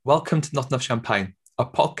Welcome to Not Enough Champagne, a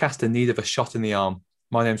podcast in need of a shot in the arm.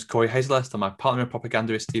 My name's Corey Hazelhurst and my partner in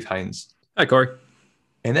propaganda is Steve Haynes. Hi, Corey.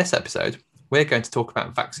 In this episode, we're going to talk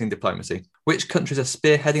about vaccine diplomacy. Which countries are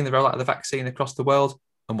spearheading the rollout of the vaccine across the world,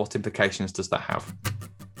 and what implications does that have?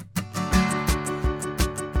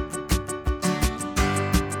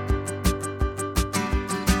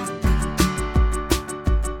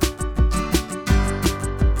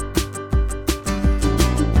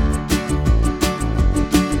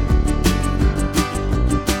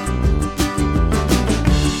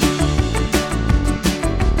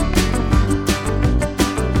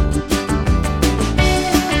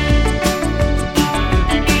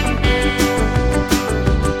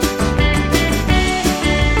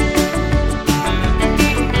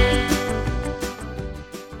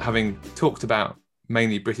 Having talked about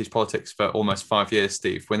mainly British politics for almost 5 years,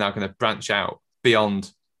 Steve, we're now going to branch out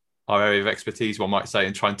beyond our area of expertise, one might say,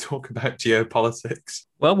 and try and talk about geopolitics.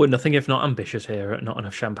 Well, we're nothing if not ambitious here at Not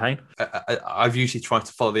Enough Champagne. I've usually tried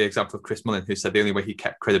to follow the example of Chris Mullin, who said the only way he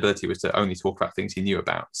kept credibility was to only talk about things he knew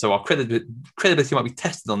about. So our credibility might be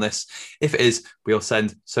tested on this. If it is, we'll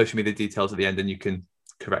send social media details at the end and you can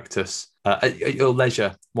correct us at your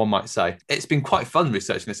leisure, one might say. It's been quite fun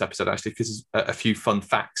researching this episode, actually, because there's a few fun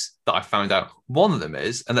facts that I found out. One of them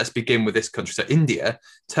is, and let's begin with this country. So India,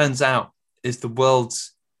 turns out, is the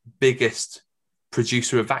world's biggest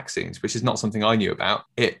producer of vaccines, which is not something I knew about.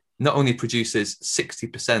 It not only produces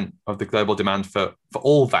 60% of the global demand for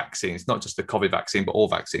all vaccines, not just the COVID vaccine, but all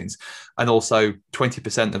vaccines, and also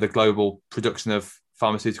 20% of the global production of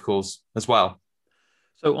pharmaceuticals as well.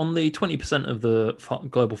 So on the 20% of the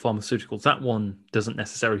global pharmaceuticals, that one doesn't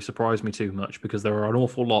necessarily surprise me too much because there are an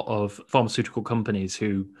awful lot of pharmaceutical companies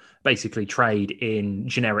who basically trade in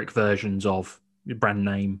generic versions of brand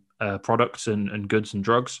name products and goods and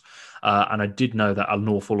drugs. And I did know that an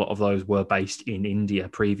awful lot of those were based in India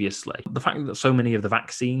previously. The fact that so many of the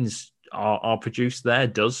vaccines are produced there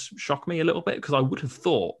does shock me a little bit because I would have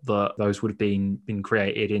thought that those would have been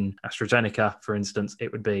created in AstraZeneca, for instance.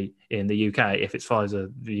 It would be in the UK if it's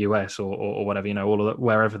Pfizer, the US or whatever, all of that,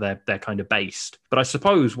 wherever they're kind of based. But I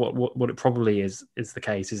suppose what it probably is the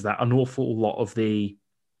case is that an awful lot of the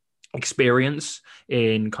experience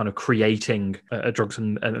in kind of creating drugs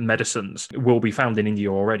and medicines will be found in India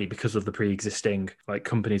already because of the pre-existing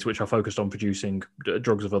companies which are focused on producing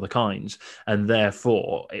drugs of other kinds, and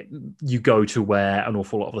therefore you go to where an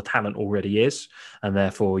awful lot of the talent already is, and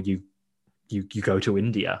therefore you go to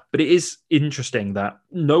India. But it is interesting that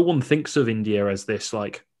no one thinks of India as this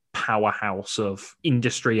powerhouse of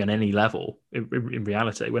industry on any level. In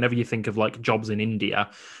reality, whenever you think of jobs in India,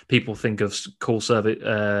 people think of call service,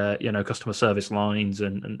 customer service lines,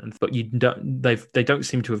 but they don't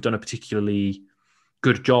seem to have done a particularly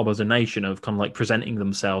good job as a nation of kind of presenting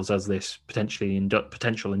themselves as this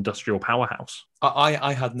potential industrial powerhouse.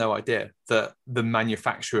 I had no idea that the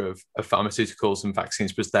manufacture of pharmaceuticals and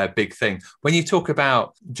vaccines was their big thing. When you talk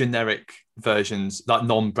about generic versions, like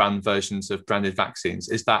non-brand versions of branded vaccines,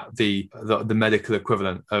 is that the medical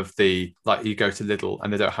equivalent of you go to Lidl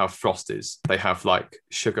and they don't have Frosties, they have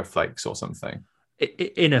sugar flakes or something?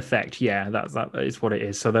 In effect, yeah, that is what it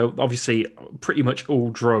is. So obviously pretty much all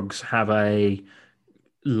drugs have a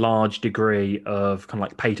large degree of kind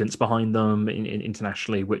of patents behind them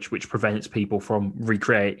internationally, which prevents people from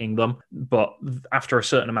recreating them. But after a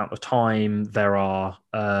certain amount of time, there are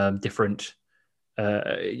different,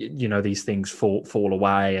 these things fall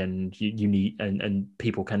away, and you need and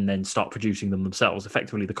people can then start producing them themselves.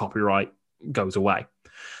 Effectively, the copyright goes away.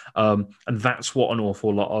 And that's what an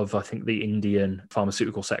awful lot of, I think, the Indian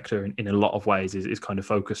pharmaceutical sector in a lot of ways is kind of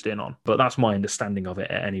focused in on. But that's my understanding of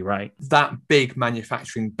it at any rate. That big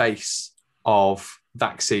manufacturing base of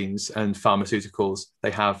vaccines and pharmaceuticals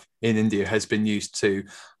they have in India has been used to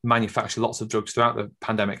manufacture lots of drugs throughout the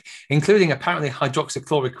pandemic, including apparently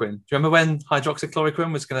hydroxychloroquine. Do you remember when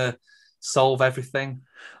hydroxychloroquine was going to solve everything?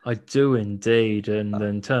 I do indeed, and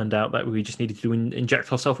then turned out that we just needed to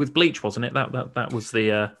inject ourselves with bleach, wasn't it? That was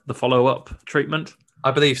the follow-up treatment.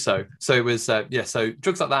 I believe so. So it was, so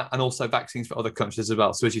drugs like that, and also vaccines for other countries as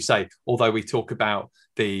well. So as you say, although we talk about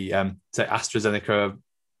the say AstraZeneca,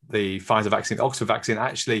 the Pfizer vaccine, the Oxford vaccine,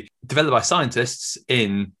 actually developed by scientists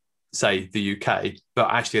in, say, the UK,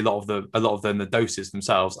 but actually a lot of them, the doses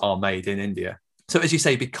themselves are made in India. So as you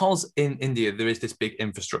say, because in India there is this big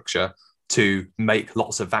infrastructure to make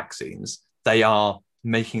lots of vaccines, they are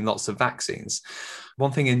making lots of vaccines.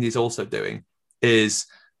 One thing India is also doing is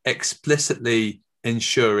explicitly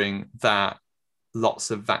ensuring that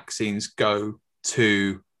lots of vaccines go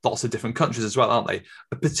to lots of different countries as well, aren't they?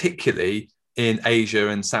 Particularly in Asia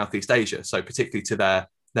and Southeast Asia. So particularly to their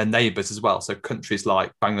their neighbours as well. So countries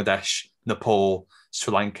like Bangladesh, Nepal,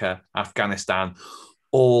 Sri Lanka, Afghanistan,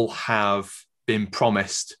 all have been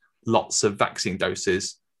promised lots of vaccine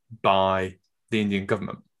doses by the Indian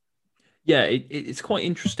government. Yeah, it's quite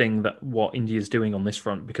interesting that what India is doing on this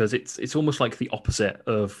front, because it's almost like the opposite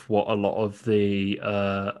of what a lot of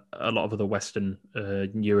other Western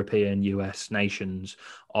European US nations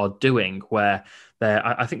are doing, where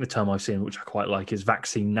I think the term I've seen, which I quite like, is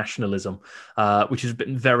vaccine nationalism, which has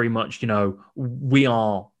been very much, we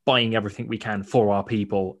are buying everything we can for our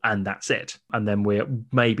people and that's it. And then we're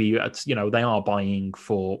maybe, they are buying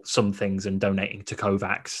for some things and donating to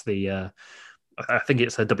COVAX, I think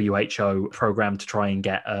it's a WHO program to try and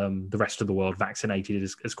get the rest of the world vaccinated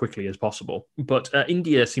as quickly as possible. But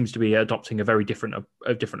India seems to be adopting a very different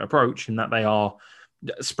approach, in that they are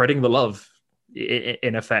spreading the love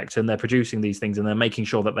in effect, and they're producing these things and they're making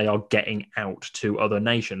sure that they are getting out to other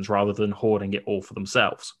nations rather than hoarding it all for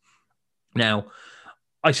themselves. Now,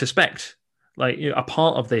 I suspect a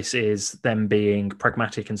part of this is them being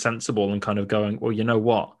pragmatic and sensible and kind of going, well, you know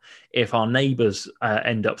what? If our neighbours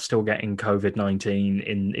end up still getting COVID-19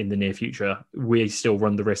 in the near future, we still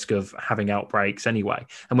run the risk of having outbreaks anyway.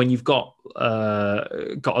 And when you've got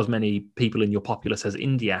as many people in your populace as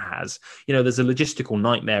India has, there's a logistical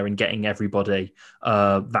nightmare in getting everybody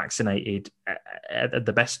vaccinated at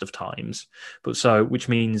the best of times. Which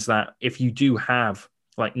means that if you do have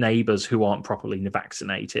neighbors who aren't properly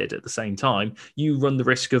vaccinated at the same time, you run the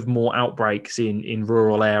risk of more outbreaks in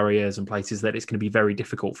rural areas and places that it's going to be very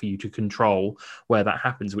difficult for you to control where that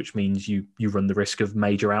happens, which means you run the risk of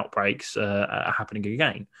major outbreaks happening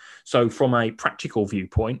again. So from a practical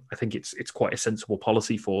viewpoint, I think it's quite a sensible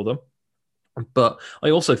policy for them. But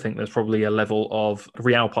I also think there's probably a level of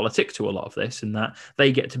realpolitik to a lot of this, in that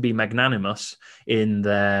they get to be magnanimous in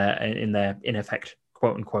their in effect,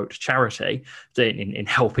 quote unquote, charity in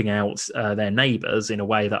helping out their neighbours in a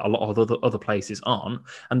way that a lot of other places aren't,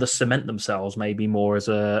 and thus cement themselves maybe more as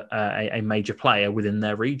a major player within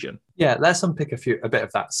their region. Yeah, let's unpick a bit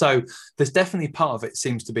of that. So there's definitely part of it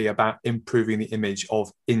seems to be about improving the image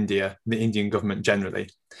of India, the Indian government generally.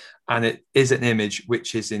 And it is an image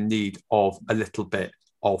which is in need of a little bit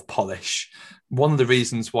of polish. One of the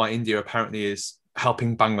reasons why India apparently is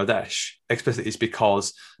helping Bangladesh explicitly is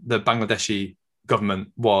because the Bangladeshi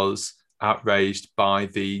government was outraged by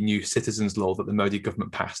the new citizens law that the Modi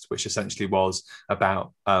government passed, which essentially was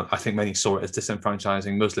about, I think many saw it as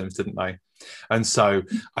disenfranchising Muslims, didn't they? And so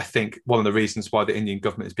I think one of the reasons why the Indian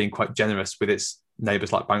government is being quite generous with its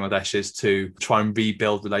neighbours like Bangladesh is to try and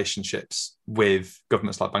rebuild relationships with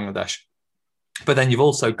governments like Bangladesh. But then you've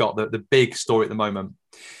also got the big story at the moment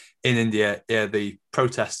in India, the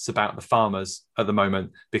protests about the farmers at the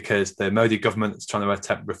moment, because the Modi government is trying to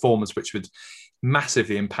attempt reforms which would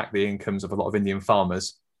massively impact the incomes of a lot of Indian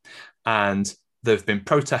farmers. And there have been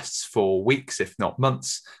protests for weeks, if not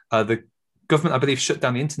months. The government, I believe, shut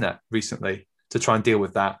down the internet recently to try and deal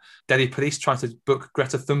with that. Delhi police tried to book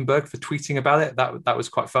Greta Thunberg for tweeting about it. That was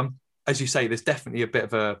quite fun. As you say, there's definitely a bit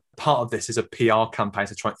of a part of this is a PR campaign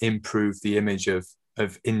to try and improve the image of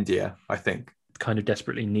India, I think. Kind of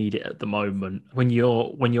desperately need it at the moment when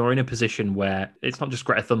you're in a position where it's not just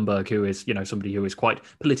Greta Thunberg, who is somebody who is quite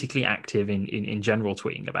politically active in general,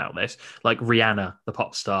 tweeting about this. Like Rihanna, the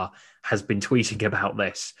pop star, has been tweeting about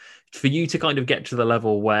this. For you to kind of get to the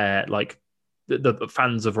level where the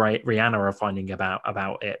fans of Rihanna are finding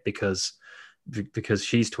about it because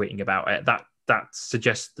she's tweeting about it, that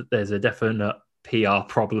suggests that there's a definite PR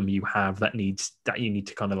problem you have that you need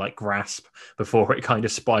to kind of grasp before it kind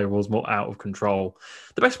of spirals more out of control.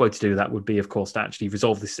 The best way to do that would be, of course, to actually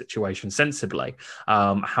resolve this situation sensibly.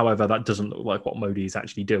 However, that doesn't look like what Modi is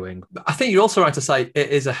actually doing. I think you're also right to say it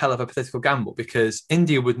is a hell of a political gamble, because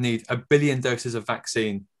India would need 1 billion doses of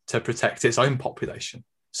vaccine to protect its own population.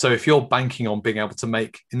 So if you're banking on being able to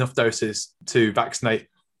make enough doses to vaccinate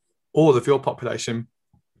all of your population,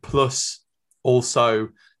 plus also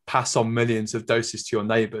pass on millions of doses to your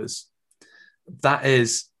neighbours, that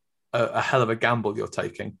is a hell of a gamble you're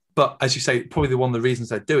taking. But as you say, probably one of the reasons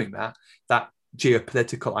they're doing that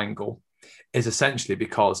geopolitical angle, is essentially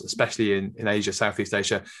because, especially in Asia, Southeast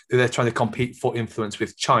Asia, they're trying to compete for influence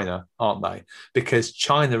with China, aren't they? Because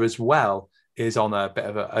China as well is on a bit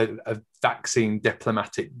of a vaccine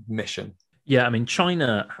diplomatic mission. Yeah, I mean,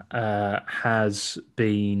 China has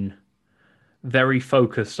been very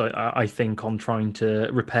focused, I think, on trying to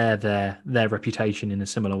repair their reputation in a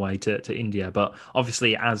similar way to India. But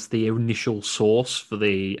obviously, as the initial source for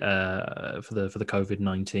the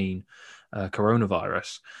COVID-19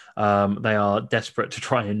 coronavirus, they are desperate to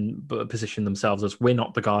try and position themselves as, we're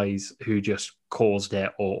not the guys who just caused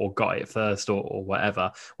it or got it first or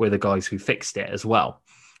whatever. We're the guys who fixed it as well.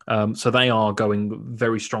 So they are going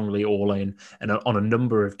very strongly all in and on a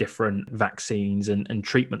number of different vaccines and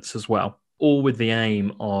treatments as well, all with the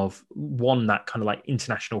aim of, one, that kind of like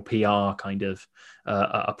international PR kind of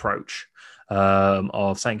approach,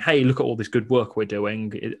 of saying, hey, look at all this good work we're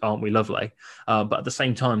doing, aren't we lovely? But at the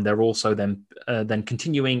same time, they're also then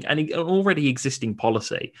continuing an already existing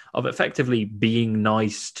policy of effectively being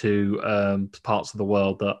nice to parts of the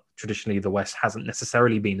world that traditionally the West hasn't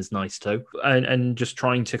necessarily been as nice to, and just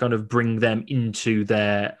trying to kind of bring them into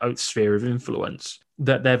their sphere of influence.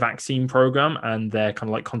 That their vaccine program and their kind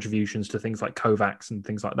of like contributions to things like COVAX and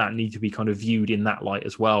things like that need to be kind of viewed in that light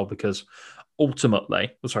as well, because ultimately,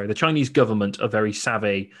 the Chinese government are very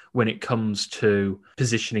savvy when it comes to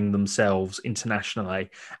positioning themselves internationally,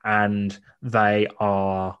 and they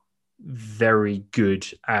are very good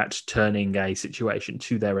at turning a situation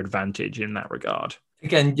to their advantage in that regard.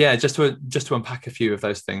 Again, yeah, just to unpack a few of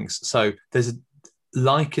those things. So there's,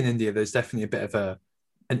 like in India, there's definitely a bit of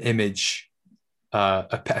an image,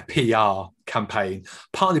 a PR campaign,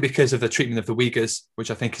 partly because of the treatment of the Uyghurs,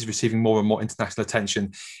 which I think is receiving more and more international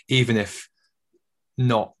attention, even if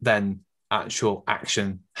not then actual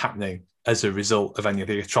action happening as a result of any of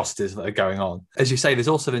the atrocities that are going on. As you say, there's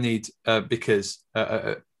also the need because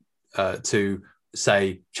to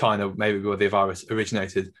say China maybe where the virus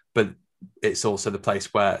originated, but it's also the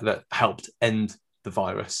place where that helped end the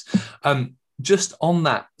virus. Just on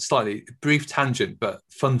that slightly brief tangent, but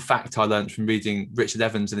fun fact I learned from reading Richard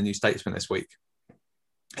Evans in the New Statesman this week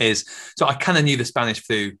is, so I kind of knew the Spanish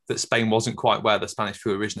flu, that Spain wasn't quite where the Spanish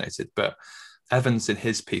flu originated, but Evans in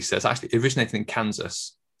his piece says actually it originated in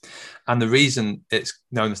Kansas. And the reason it's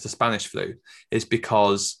known as the Spanish flu is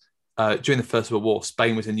because during the First World War,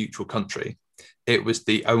 Spain was a neutral country. It was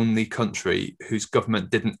the only country whose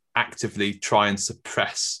government didn't actively try and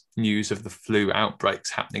suppress news of the flu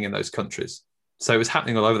outbreaks happening in those countries. So it was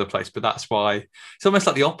happening all over the place, but that's why it's almost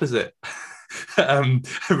like the opposite,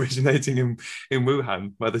 originating in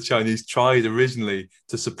Wuhan, where the Chinese tried originally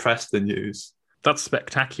to suppress the news. That's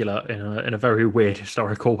spectacular in a very weird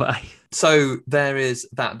historical way. So there is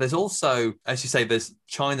that. There's also, as you say, there's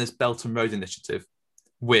China's Belt and Road Initiative,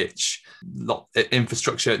 which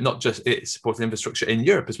infrastructure, not just it supported infrastructure in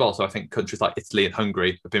Europe as well. So I think countries like Italy and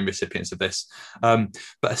Hungary have been recipients of this, but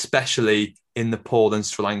especially in Nepal and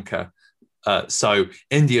Sri Lanka. So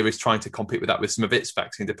India is trying to compete with that with some of its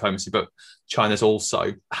vaccine diplomacy, but China's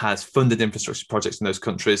also has funded infrastructure projects in those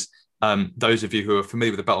countries. Those of you who are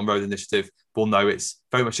familiar with the Belt and Road Initiative will know it's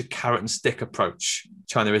very much a carrot and stick approach.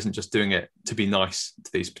 China isn't just doing it to be nice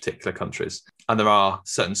to these particular countries. And there are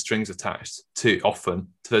certain strings attached to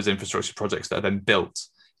those infrastructure projects that are then built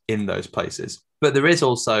in those places. But there is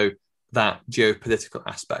also that geopolitical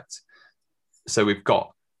aspect. So we've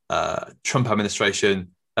got Trump administration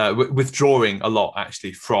withdrawing a lot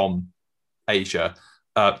actually from Asia,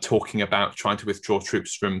 talking about trying to withdraw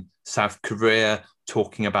troops from South Korea,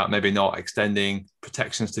 talking about maybe not extending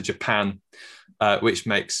protections to Japan, which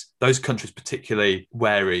makes those countries particularly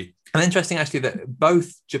wary. And interesting actually that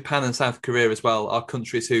both Japan and South Korea as well are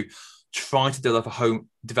countries who tried to develop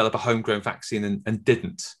a homegrown vaccine and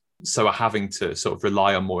didn't. So are having to sort of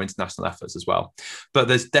rely on more international efforts as well. But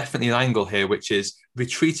there's definitely an angle here, which is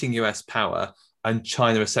retreating US power and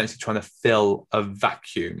China essentially trying to fill a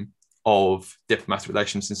vacuum of diplomatic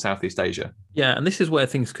relations in Southeast Asia. Yeah, and this is where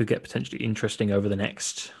things could get potentially interesting over the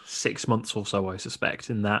next 6 months or so, I suspect,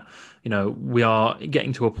 in that, we are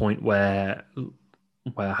getting to a point where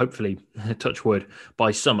hopefully, touch wood, by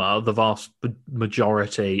summer, the vast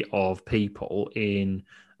majority of people in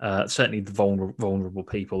certainly the vulnerable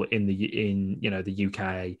people in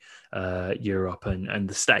the UK, Europe, and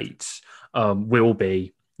the States will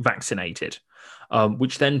be vaccinated.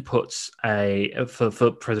 Which then puts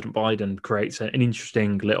for President Biden creates an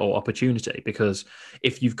interesting little opportunity, because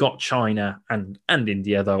if you've got China and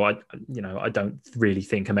India, though I don't really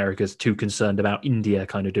think America's too concerned about India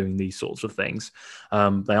kind of doing these sorts of things.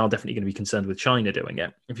 They are definitely going to be concerned with China doing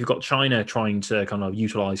it. If you've got China trying to kind of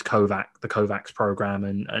utilize the COVAX program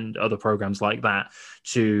and other programs like that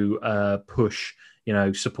to push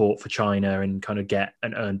support for China and kind of get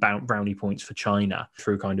and earn brownie points for China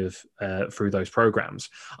through through those programs.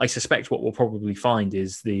 I suspect what we'll probably find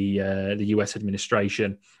is the US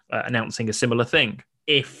administration announcing a similar thing,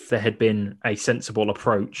 if there had been a sensible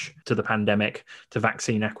approach to the pandemic, to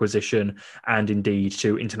vaccine acquisition, and indeed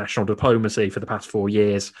to international diplomacy for the past 4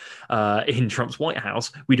 years in Trump's White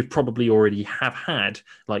House, we'd have probably already have had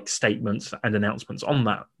like statements and announcements on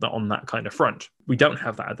that kind of front. We don't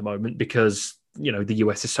have that at the moment because the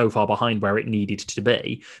US is so far behind where it needed to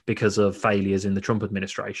be because of failures in the Trump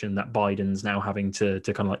administration that Biden's now having to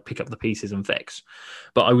kind of like pick up the pieces and fix.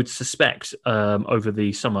 But I would suspect over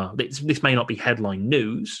the summer, this may not be headline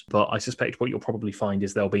news, but I suspect what you'll probably find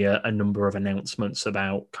is there'll be a number of announcements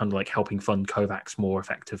about kind of like helping fund COVAX more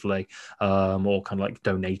effectively, or kind of like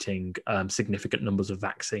donating significant numbers of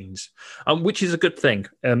vaccines, which is a good thing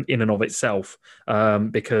in and of itself,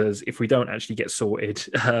 because if we don't actually get sorted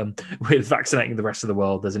with vaccinating the rest of the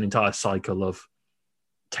world, there's an entire cycle of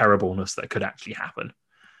terribleness that could actually happen.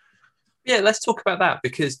 Yeah, let's talk about that,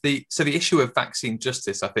 because the issue of vaccine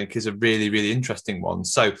justice, I think, is a really, really interesting one.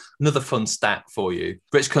 So another fun stat for you.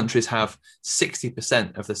 Rich countries have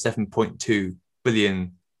 60% of the 7.2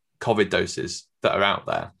 billion COVID doses that are out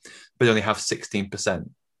there, but only have 16%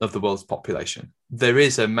 of the world's population. There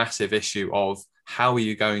is a massive issue of how are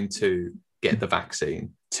you going to get the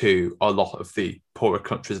vaccine to a lot of the poorer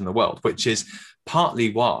countries in the world, which is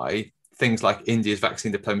partly why things like India's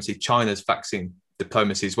vaccine diplomacy, China's vaccine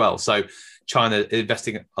diplomacy as well. So China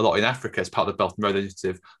investing a lot in Africa as part of the Belt and Road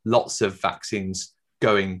Initiative, lots of vaccines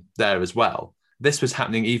going there as well. This was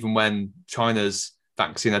happening even when China's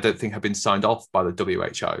vaccine, I don't think, had been signed off by the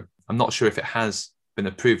WHO. I'm not sure if it has been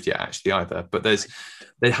approved yet actually either, but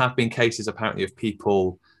there have been cases apparently of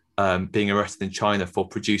people being arrested in China for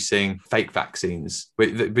producing fake vaccines,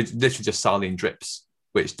 which literally just saline drips,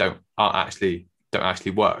 which don't actually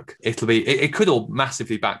work. It could all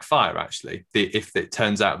massively backfire actually if it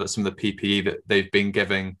turns out that some of the PPE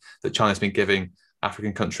that China's been giving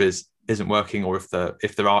African countries isn't working, or if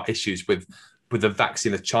there are issues with the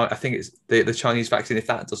vaccine of China. I think it's the Chinese vaccine. If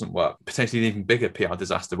that doesn't work, potentially an even bigger PR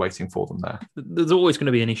disaster waiting for them there. There's always going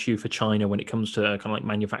to be an issue for China when it comes to kind of like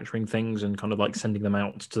manufacturing things and kind of like sending them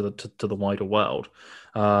out to the wider world.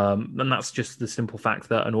 And that's just the simple fact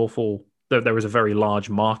that there is a very large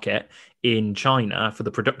market in China for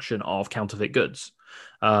the production of counterfeit goods.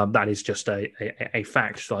 That is just a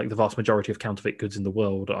fact. Like the vast majority of counterfeit goods in the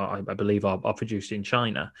world, I believe, are produced in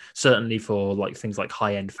China. Certainly for like things like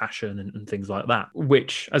high-end fashion and things like that,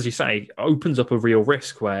 which, as you say, opens up a real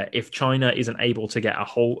risk where if China isn't able to get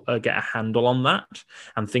a handle on that,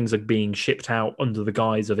 and things are being shipped out under the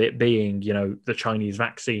guise of it being, the Chinese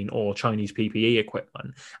vaccine or Chinese PPE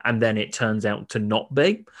equipment, and then it turns out to not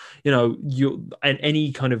be, and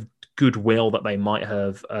any kind of goodwill that they might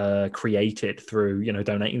have created through,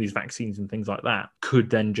 donating these vaccines and things like that could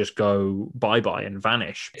then just go bye-bye and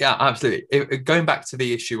vanish. Yeah, absolutely. Going back to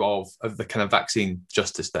the issue of the kind of vaccine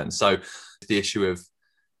justice then. So the issue of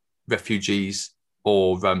refugees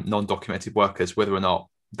or non-documented workers, whether or not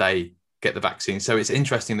they get the vaccine. So it's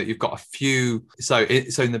interesting that you've got a few. So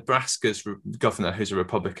Nebraska's governor, who's a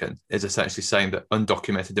Republican, is essentially saying that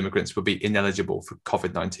undocumented immigrants will be ineligible for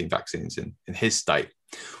COVID-19 vaccines in his state.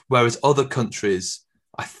 Whereas other countries,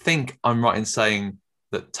 I think I'm right in saying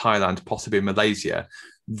that Thailand, possibly Malaysia,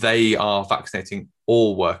 they are vaccinating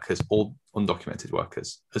all workers, all undocumented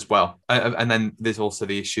workers as well. And then there's also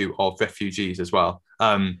the issue of refugees as well.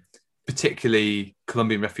 Particularly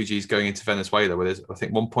Colombian refugees going into Venezuela, where there's, I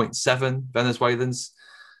think, 1.7 Venezuelans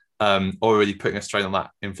already putting a strain on that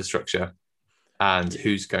infrastructure. And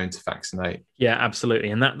who's going to vaccinate? Yeah, absolutely.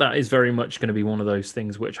 And that is very much going to be one of those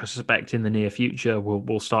things which I suspect in the near future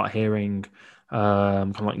we'll start hearing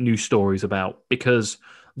kind of like news stories about, because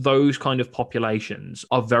those kind of populations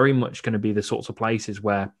are very much going to be the sorts of places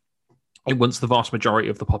where once the vast majority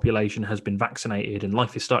of the population has been vaccinated and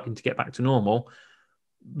life is starting to get back to normal,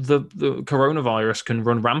 the coronavirus can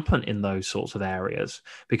run rampant in those sorts of areas,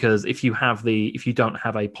 because if you don't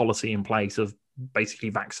have a policy in place of basically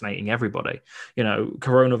vaccinating everybody,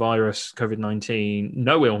 coronavirus, COVID-19,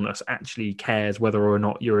 no illness actually cares whether or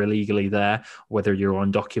not you're illegally there, whether you're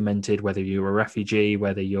undocumented, whether you're a refugee,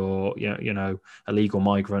 whether you're a legal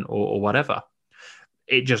migrant or whatever.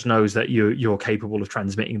 It just knows that you're capable of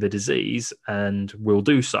transmitting the disease and will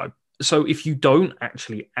do so. So if you don't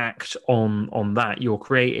actually act on that, you're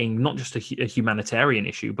creating not just a humanitarian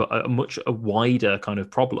issue, but a wider kind of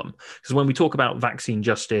problem. Because when we talk about vaccine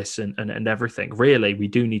justice and everything, really, we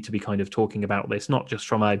do need to be kind of talking about this, not just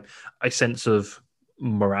from a sense of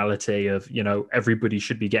morality of, everybody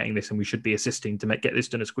should be getting this and we should be assisting to get this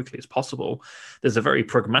done as quickly as possible. There's a very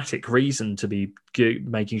pragmatic reason to be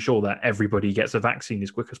making sure that everybody gets a vaccine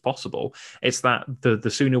as quick as possible. It's that the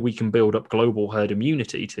sooner we can build up global herd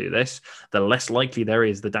immunity to this, the less likely there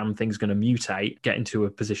is the damn thing's going to mutate, get into a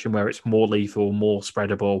position where it's more lethal, more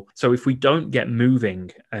spreadable. So if we don't get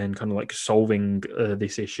moving and kind of like solving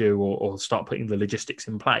this issue or start putting the logistics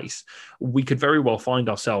in place, we could very well find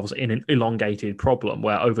ourselves in an elongated problem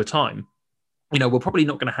where over time, we're probably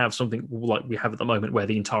not going to have something like we have at the moment where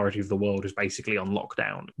the entirety of the world is basically on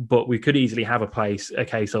lockdown. But we could easily have a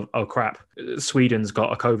case of, oh crap, Sweden's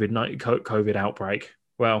got a COVID outbreak.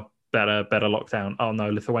 Well, better lockdown. Oh no,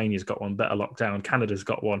 Lithuania's got one, better lockdown. Canada's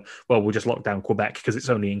got one. Well, we'll just lock down Quebec because it's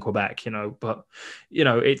only in Quebec, But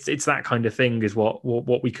it's that kind of thing is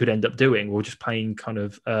what we could end up doing. We're just playing kind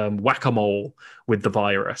of whack-a-mole with the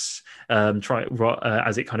virus,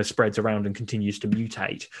 as it kind of spreads around and continues to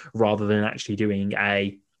mutate, rather than actually doing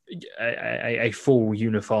a full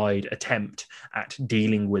unified attempt at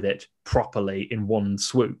dealing with it properly in one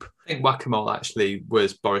swoop. I think whack-a-mole actually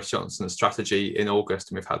was Boris Johnson's strategy in August,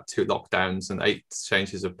 and we've had 2 lockdowns and 8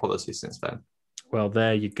 changes of policy since then. Well,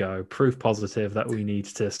 there you go. Proof positive that we need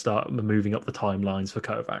to start moving up the timelines for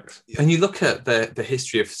COVAX. And you look at the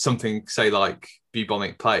history of something, say, like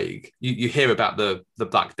bubonic plague, you hear about the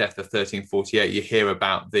Black Death of 1348, you hear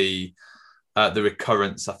about the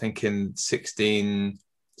recurrence, I think, in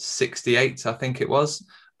 1668, I think it was.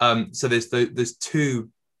 So there's 2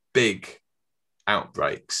 big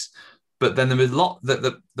outbreaks, but then there was a lot that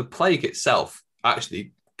the plague itself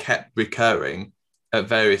actually kept recurring at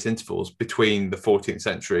various intervals between the 14th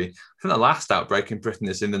century. I think the last outbreak in Britain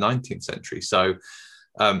is in the 19th century. So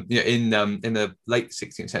in the late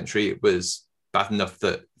 16th century, it was bad enough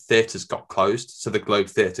that theatres got closed. So the Globe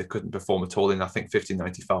Theatre couldn't perform at all in, I think,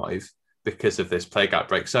 1595 because of this plague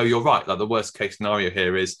outbreak. So you're right, like the worst case scenario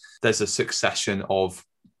here is there's a succession of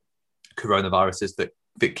coronaviruses that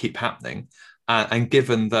keep happening. And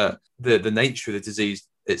given that the nature of the disease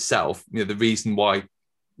itself, the reason why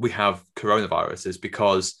we have coronavirus is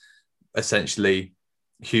because essentially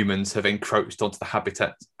humans have encroached onto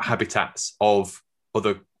the habitats of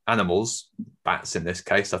other animals, bats in this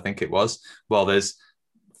case, I think it was. Well, there's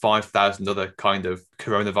 5,000 other kind of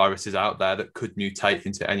coronaviruses out there that could mutate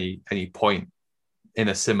into any point in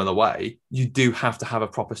a similar way. You do have to have a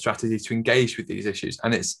proper strategy to engage with these issues.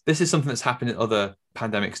 And this is something that's happened in other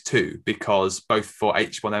pandemics too, because both for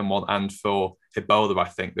H1N1 and for Ebola, I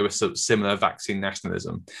think there was some similar vaccine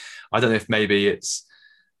nationalism. I don't know if maybe it's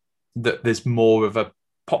that there's more of a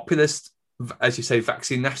populist, as you say,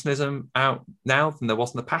 vaccine nationalism out now than there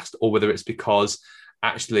was in the past, or whether it's because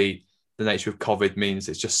actually the nature of COVID means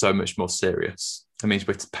it's just so much more serious. It means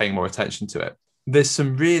we're paying more attention to it. There's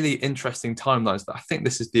some really interesting timelines that I think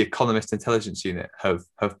this is the Economist Intelligence Unit have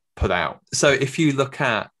put out. So if you look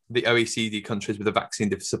at the OECD countries with a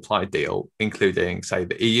vaccine supply deal, including, say,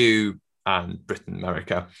 the EU and Britain,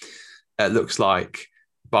 America, it looks like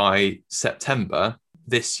by September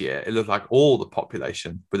this year, it looked like all the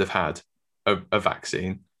population would have had a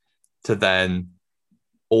vaccine, to then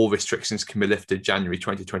all restrictions can be lifted January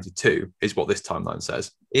 2022 is what this timeline says.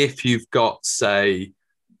 If you've got, say,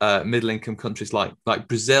 middle-income countries like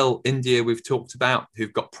Brazil, India, we've talked about,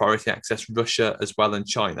 who've got priority access, Russia as well, and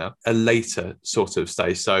China, a later sort of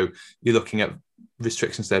stage. So you're looking at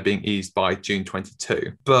restrictions there being eased by June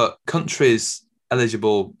 22. But countries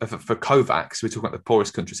eligible for COVAX, we're talking about the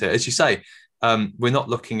poorest countries here. As you say, we're not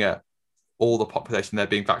looking at all the population there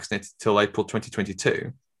being vaccinated till April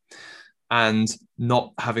 2022. And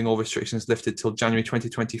not having all restrictions lifted till January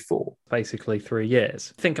 2024. Basically 3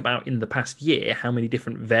 years. Think about in the past year how many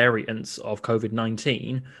different variants of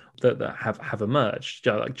COVID-19 that have emerged.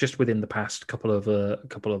 Like just within the past couple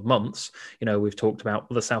of months, we've talked about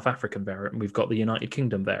the South African variant, we've got the United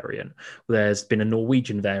Kingdom variant, there's been a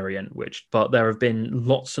Norwegian variant, but there have been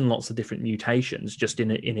lots and lots of different mutations just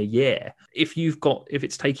in a year. If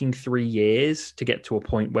it's taking 3 years to get to a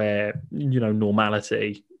point where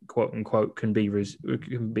normality, quote unquote, can be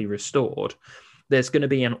restored, there's going to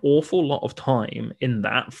be an awful lot of time in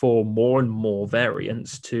that for more and more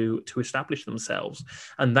variants to establish themselves.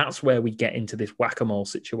 And that's where we get into this whack-a-mole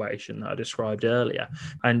situation that I described earlier.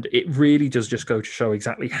 And it really does just go to show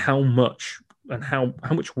exactly how much and how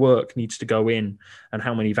much work needs to go in and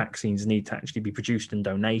how many vaccines need to actually be produced and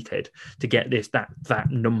donated to get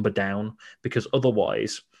that number down, because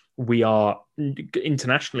otherwise we are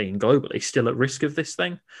internationally and globally still at risk of this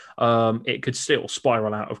thing. It could still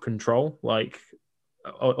spiral out of control. Like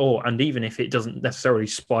and even if it doesn't necessarily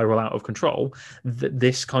spiral out of control,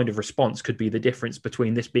 this kind of response could be the difference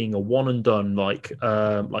between this being a one and done, like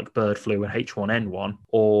bird flu and H1N1,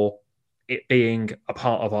 or it being a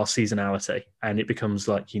part of our seasonality, and it becomes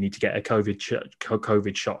like you need to get a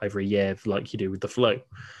COVID shot every year, like you do with the flu.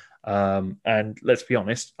 And let's be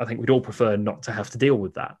honest, I think we'd all prefer not to have to deal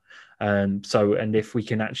with that. And if we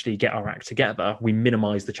can actually get our act together, we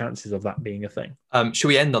minimize the chances of that being a thing. Should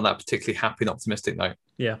we end on that particularly happy and optimistic note?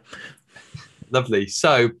 Yeah. Lovely.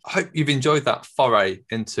 So I hope you've enjoyed that foray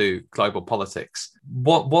into global politics.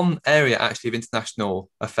 One area actually of international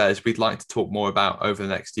affairs we'd like to talk more about over the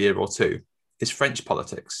next year or two is French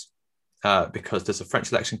politics, because there's a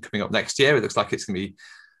French election coming up next year. It looks like it's going to be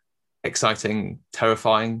exciting,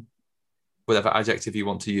 terrifying, whatever adjective you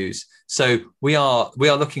want to use. So we are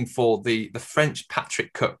looking for the French Patrice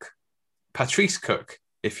Cook,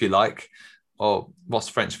 if you like, or what's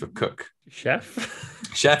French for cook? Chef,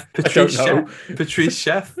 Patrice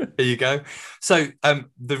Chef. There you go. So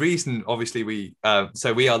the reason, obviously, we are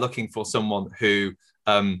looking for someone who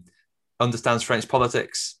understands French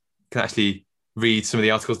politics, can actually read some of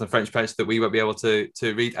the articles in the French press that we won't be able to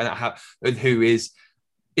read, and who is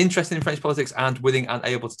interested in French politics and willing and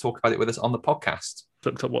able to talk about it with us on the podcast.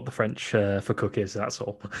 Looked up what the French for cook is, that's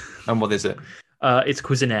all. And what is it? It's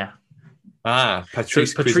cuisinaire.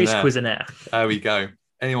 Patrice Cuisinaire. There we go.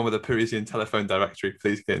 Anyone with a Parisian telephone directory,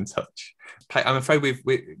 please get in touch. I'm afraid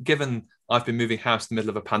given I've been moving house in the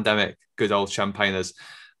middle of a pandemic, good old Champagners,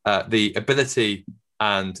 the ability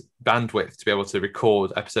and bandwidth to be able to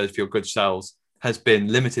record episodes for your good selves has been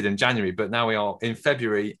limited in January, but now we are in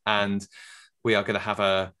February, and we are going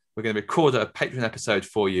to record a Patreon episode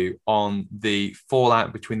for you on the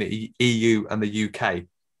fallout between the EU and the UK,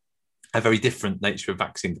 a very different nature of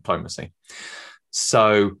vaccine diplomacy.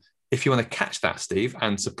 So if you want to catch that, Steve,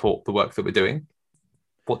 and support the work that we're doing,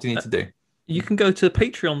 what do you need to do? You can go to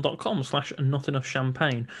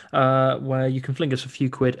patreon.com/notenoughchampagne, where you can fling us a few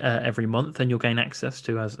quid every month, and you'll gain access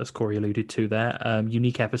to, as Corey alluded to there,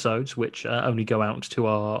 unique episodes which only go out to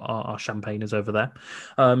our champagners over there.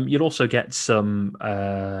 You'll also get some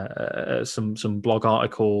blog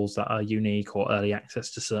articles that are unique, or early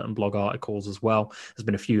access to certain blog articles as well. There's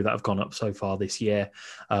been a few that have gone up so far this year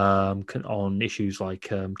on issues like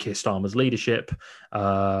Keir Starmer's leadership,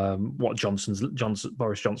 what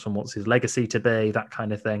Boris Johnson wants his legacy to be, that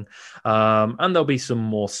kind of thing. And there'll be some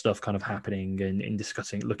more stuff kind of happening in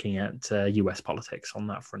discussing, looking at US politics on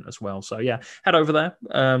that front as well. So yeah, head over there,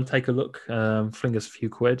 take a look, fling us a few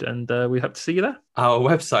quid, and we hope to see you there. Our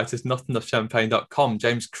website is notenoughchampagne.com.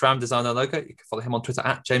 James Cram designed our logo. You can follow him on Twitter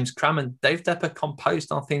at James Cram, and Dave Depper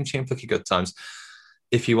composed our theme tune, Flicky Good Times.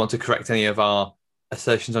 If you want to correct any of our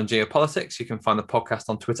assertions on geopolitics, you can find the podcast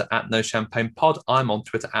on Twitter at No Champagne Pod. I'm on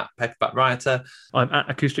Twitter at Paperback Rioter. I'm at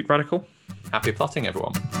Acoustic Radical. Happy plotting,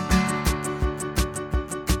 everyone.